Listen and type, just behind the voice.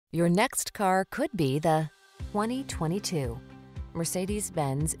Your next car could be the 2022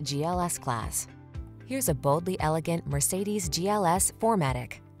 Mercedes-Benz GLS class. Here's a boldly elegant Mercedes GLS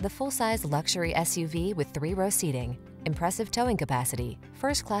 4MATIC, the full-size luxury SUV with 3-row seating, impressive towing capacity,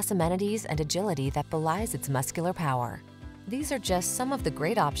 first-class amenities, and agility that belies its muscular power. These are just some of the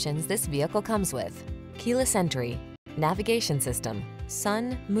great options this vehicle comes with: keyless entry, navigation system,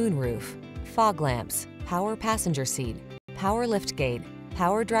 sun, moonroof, fog lamps, power passenger seat, power liftgate,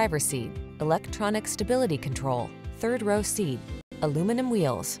 power driver seat, electronic stability control, 3rd-row seat, aluminum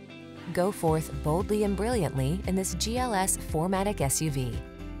wheels. Go forth boldly and brilliantly in this GLS 4MATIC SUV.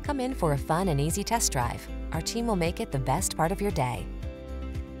 Come in for a fun and easy test drive. Our team will make it the best part of your day.